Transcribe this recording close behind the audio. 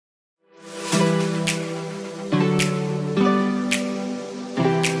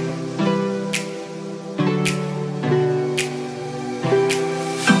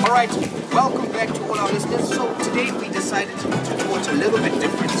Alright, welcome back to all our listeners. So today we decided to do it a little bit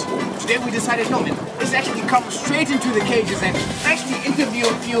different. Today we decided, no man, let's actually come straight into the cages and actually interview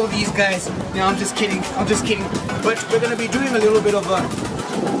a few of these guys. No, I'm just kidding. But we're going to be doing a little bit of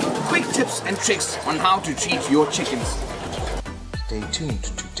quick tips and tricks on how to treat your chickens. Stay tuned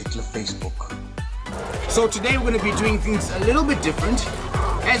to DICLA Facebook. So today we're going to be doing things a little bit different.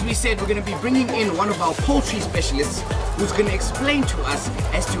 As we said, we're going to be bringing in one of our poultry specialists who's going to explain to us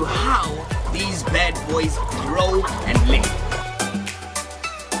as to how these bad boys grow and live.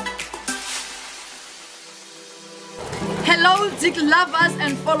 Hello DICLA lovers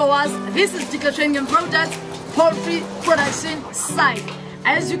and followers, this is DICLA Training and Projects poultry production site.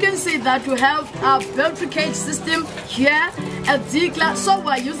 As you can see that we have a poultry cage system here at DICLA, so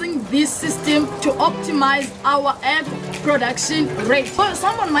we're using this system to optimize our egg production rate. So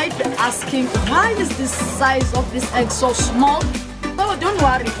someone might be asking, why is this size of this egg so small? So don't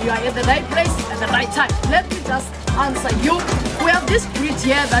worry, you are at the right place at the right time. Let me just answer you. We have this breed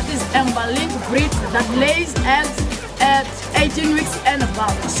here that is Amberlin breed that lays eggs at 18 weeks and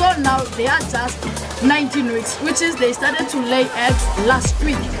above. So now they are just 19 weeks, which is they started to lay eggs last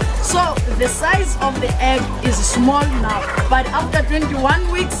week. So the size of the egg is small now, but after 21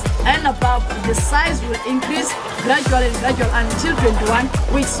 weeks and above, the size will increase gradually until 21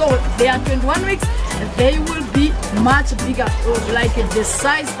 weeks. So they are 21 weeks, they will be much bigger, like the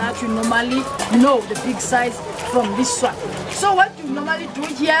size that you normally know, the big size from this one. So what you normally do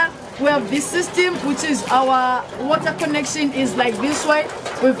here, we have this system, which is our water connection is like this way.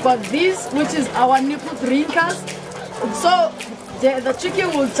 We've got this, which is our nipple drinkers. So the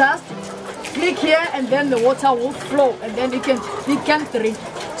chicken will just click here and then the water will flow and then it can drink.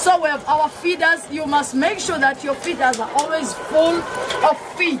 So we have our feeders. You must make sure that your feeders are always full of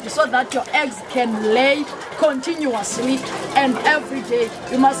feed so that your eggs can lay continuously and every day.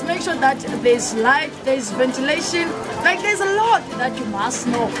 You must make sure that there's light, there's ventilation, like there's a lot that you must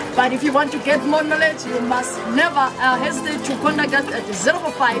know. But if you want to get more knowledge, you must never hesitate to contact us at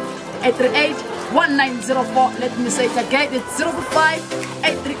 045-838-1904. Let me say it again, it's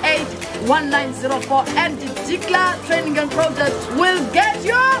 045-838-1904, and the DICLA Training and Projects will get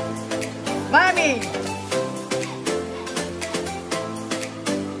you money.